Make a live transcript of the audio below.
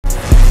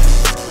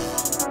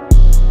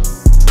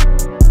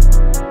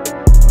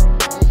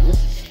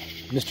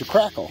Mr.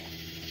 Crackle.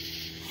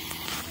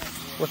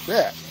 What's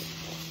that?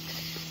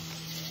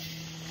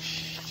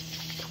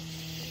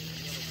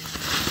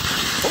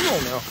 Hold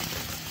on now.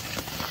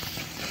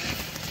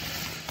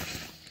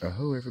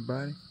 Hello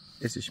everybody,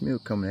 it's a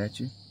Shmule coming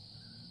at you.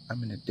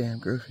 I'm in the damn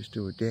grocery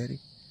store, Daddy.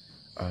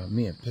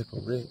 Me and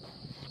Pickle Rick.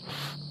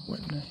 What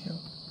in the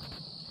hell?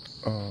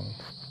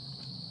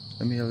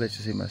 Let me let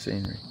you see my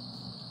scenery.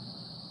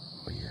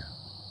 Oh yeah.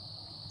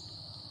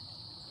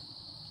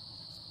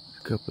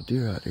 A couple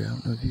deer out there, I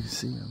don't know if you can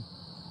see them.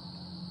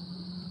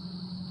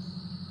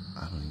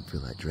 I don't even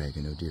feel like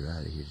dragging no deer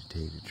out of here to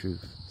tell you the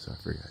truth, so I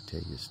figured I'd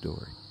tell you a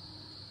story.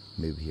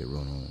 Maybe he'll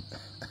run on.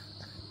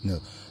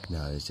 No,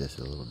 it's just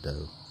a little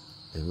doe.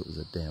 If it was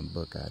a damn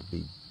buck, I'd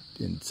be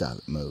in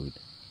silent mode.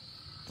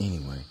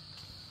 Anyway,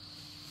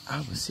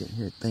 I was sitting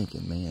here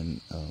thinking, man,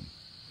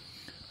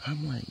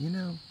 I'm like, you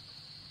know,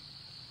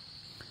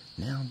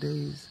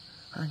 nowadays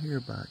I hear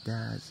about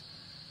guys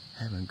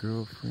having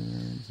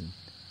girlfriends and,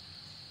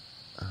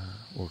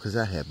 well, because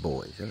I have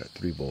boys. I got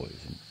 3 boys,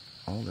 and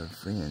all their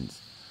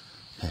friends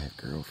have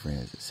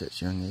girlfriends at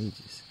such young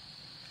ages.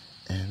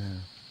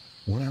 And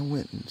when I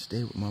went and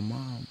stayed with my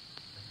mom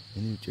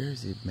in New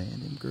Jersey,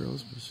 man, them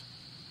girls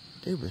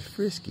they was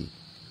frisky.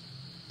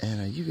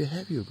 And you could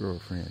have your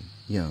girlfriend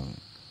young.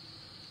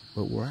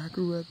 But where I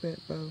grew up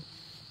at, Bo,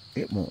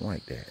 it wasn't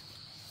like that.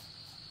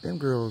 Them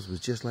girls was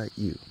just like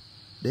you.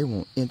 They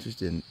weren't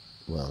interested in,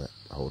 well,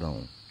 hold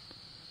on.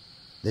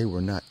 They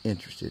were not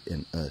interested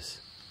in us,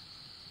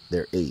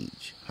 their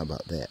age. How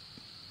about that?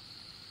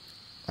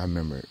 I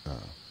remember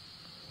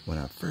when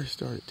I first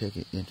started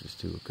taking interest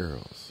to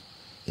girls,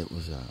 it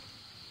was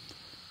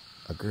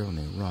a girl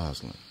named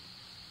Rosalind.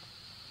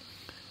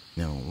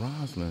 Now,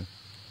 Rosalind,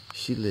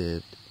 she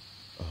lived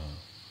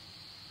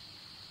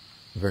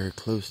very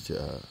close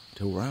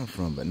to where I'm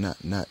from, but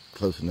not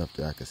close enough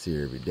that I could see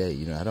her every day.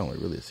 You know, I don't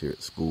really see her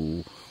at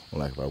school, or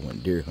like if I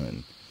went deer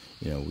hunting.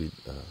 You know,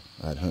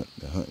 I'd hunt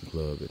the hunting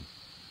club, and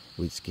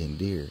we'd skin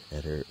deer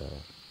at her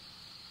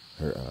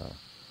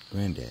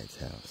granddad's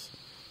house.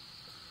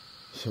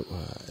 So,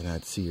 and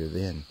I'd see her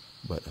then,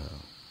 but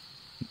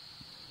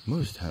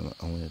most of the time,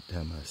 only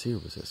time I see her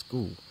was at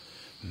school.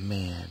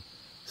 Man,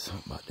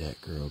 something about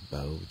that girl,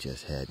 Bo,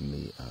 just had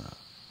me,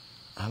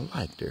 I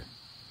liked her.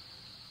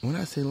 When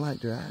I say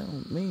liked her, I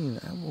don't mean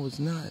I was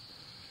not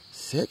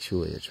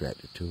sexually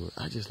attracted to her.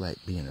 I just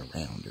liked being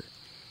around her.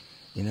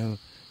 You know,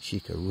 she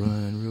could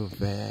run real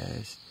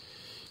fast.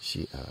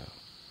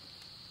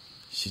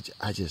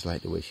 I just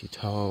liked the way she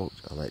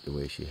talked. I liked the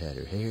way she had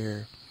her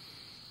hair.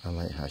 I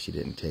liked how she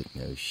didn't take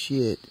no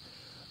shit.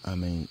 I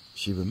mean,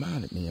 she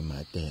reminded me of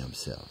my damn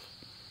self.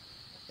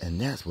 And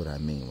that's what I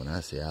mean when I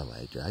say I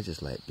liked her. I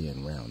just like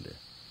being around her.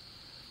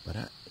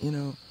 But you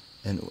know,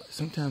 and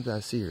sometimes I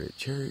see her at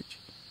church,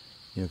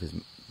 you know, because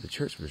the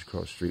church was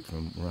across the street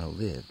from where I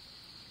lived.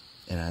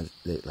 And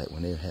like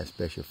when they had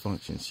special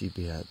functions, she'd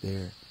be out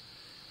there.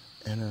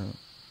 And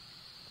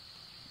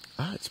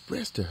I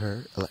expressed to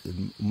her, like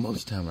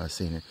most of the time I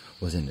seen her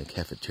was in the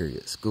cafeteria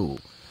at school.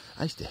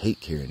 I used to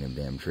hate carrying them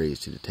damn trays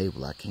to the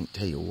table. I can't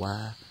tell you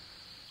why.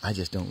 I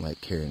just don't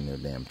like carrying their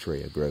damn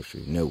tray of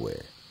groceries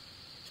nowhere,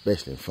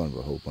 especially in front of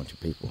a whole bunch of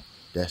people.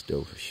 That's the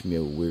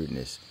Shmule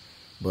weirdness.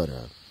 But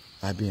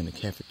I'd be in the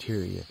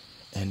cafeteria,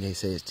 and they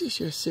say, "Is this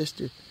your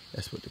sister?"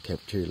 That's what the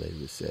cafeteria lady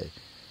would say.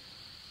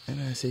 And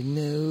I say,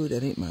 "No,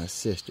 that ain't my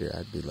sister."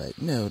 I'd be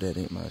like, "No, that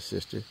ain't my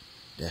sister.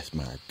 That's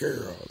my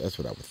girl." That's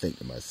what I would think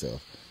to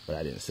myself, but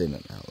I didn't say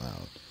nothing out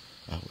loud.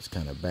 I was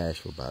kind of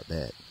bashful about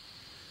that.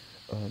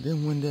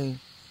 Then one day,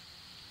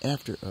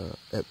 after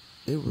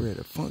they were at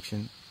a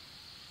function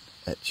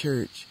at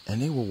church,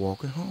 and they were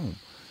walking home.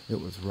 It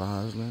was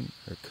Rosalind,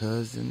 her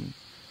cousin,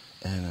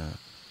 and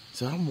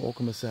so I'm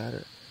walking beside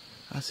her.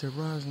 I said,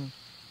 "Rosalind,"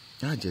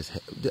 I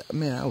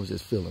was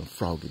just feeling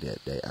froggy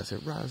that day. I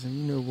said, "Rosalind,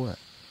 you know what?"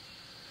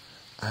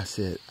 I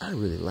said, "I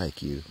really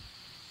like you."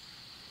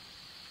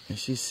 And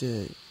she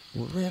said,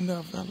 "Well,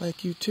 Randolph, I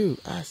like you too."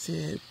 I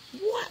said,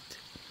 "What?"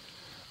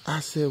 I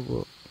said,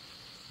 "Well,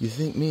 you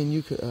think me and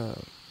you could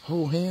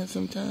hold hands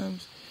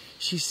sometimes?"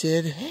 She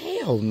said,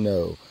 "Hell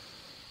no."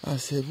 I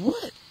said,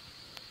 "What?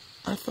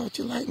 I thought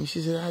you liked me."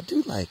 She said, "I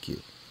do like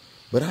you,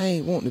 but I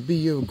ain't wanting to be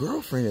your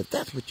girlfriend if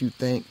that's what you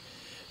think.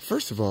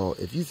 First of all,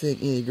 if you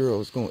think any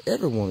girl is going to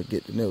ever want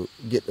to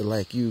get to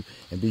like you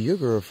and be your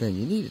girlfriend,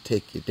 you need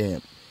to take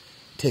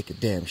a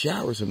damn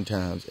shower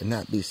sometimes and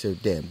not be so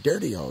damn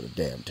dirty all the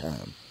damn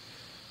time."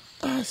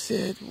 I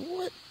said,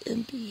 "What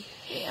in the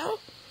hell?"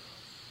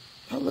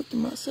 I looked at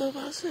myself.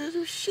 I said,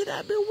 "Oh, shit,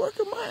 I've been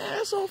working my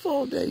ass off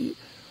all day.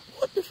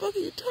 What the fuck are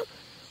you talking?"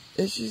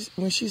 And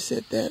when she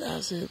said that,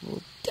 I said,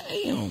 "Well,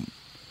 damn.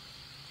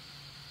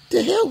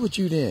 The hell with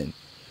you then."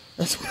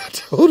 That's what I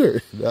told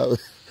her.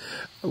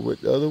 I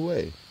went the other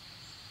way.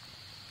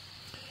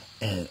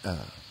 And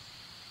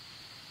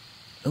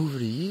over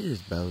the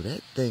years, Bo,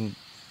 that thing,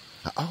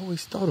 I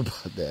always thought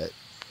about that,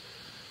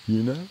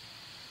 you know?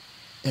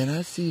 And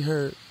I see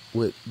her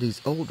with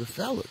these older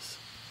fellas.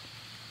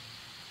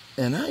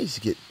 And I used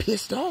to get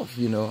pissed off,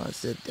 you know. I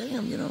said,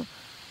 damn, you know,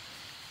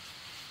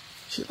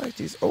 she like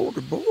these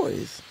older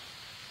boys.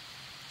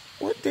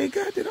 What they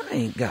got that I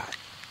ain't got?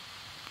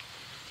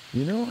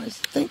 You know, I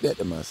used to think that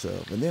to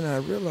myself. And then I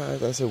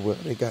realized, I said, well,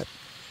 they got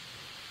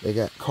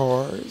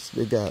cars,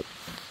 they got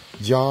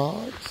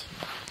jobs,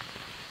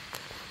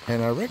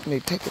 and I reckon they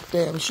take a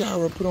damn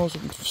shower and put on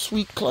some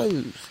sweet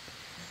clothes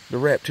to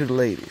wrap to the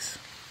ladies.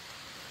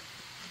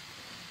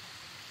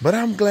 But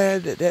I'm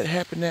glad that that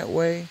happened that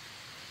way,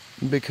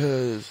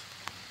 because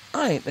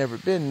I ain't never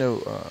been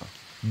no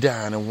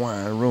dine and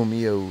wine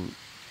Romeo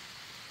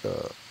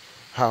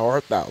how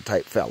art thou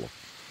type fella.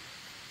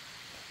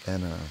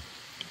 And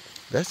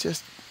that's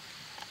just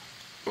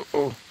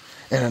and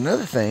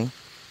another thing,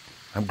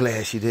 I'm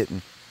glad she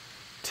didn't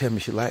tell me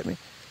she liked me,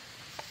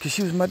 because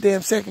she was my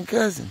damn second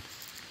cousin.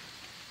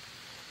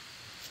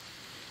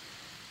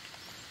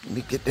 Let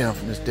me get down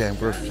from this damn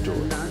grocery store.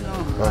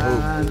 I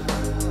hope.